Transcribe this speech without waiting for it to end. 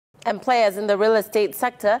And players in the real estate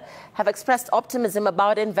sector have expressed optimism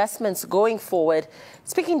about investments going forward.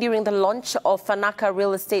 Speaking during the launch of Fanaka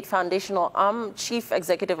Real Estate Foundational Arm, Chief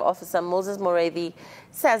Executive Officer Moses Morethi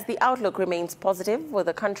says the outlook remains positive, with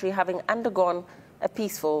the country having undergone a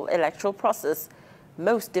peaceful electoral process.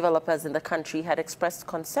 Most developers in the country had expressed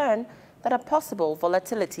concern that a possible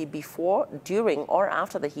volatility before, during, or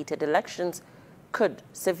after the heated elections could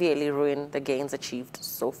severely ruin the gains achieved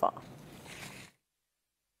so far.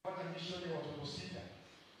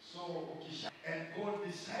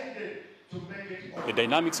 The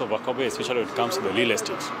dynamics of Wakabe, especially when it comes to the real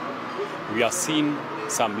estate, we are seeing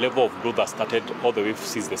some level of growth that started all the way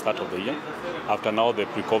since the start of the year. After now, the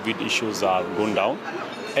pre-COVID issues are gone down,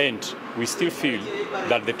 and we still feel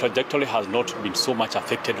that the trajectory has not been so much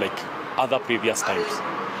affected like other previous times.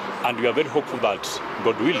 And we are very hopeful that,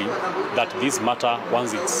 God willing, that this matter,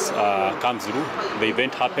 once it comes through, the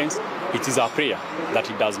event happens, it is our prayer that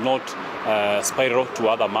it does not spiral to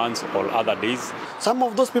other months or other days. Some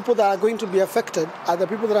of those people that are going to be affected are the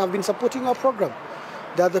people that have been supporting our program.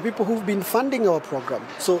 They are the people who've been funding our program.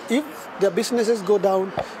 So if their businesses go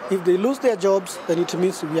down, if they lose their jobs, then it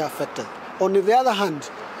means we are affected. On the other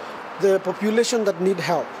hand, the population that need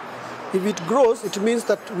help, if it grows, it means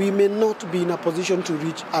that we may not be in a position to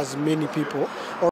reach as many people.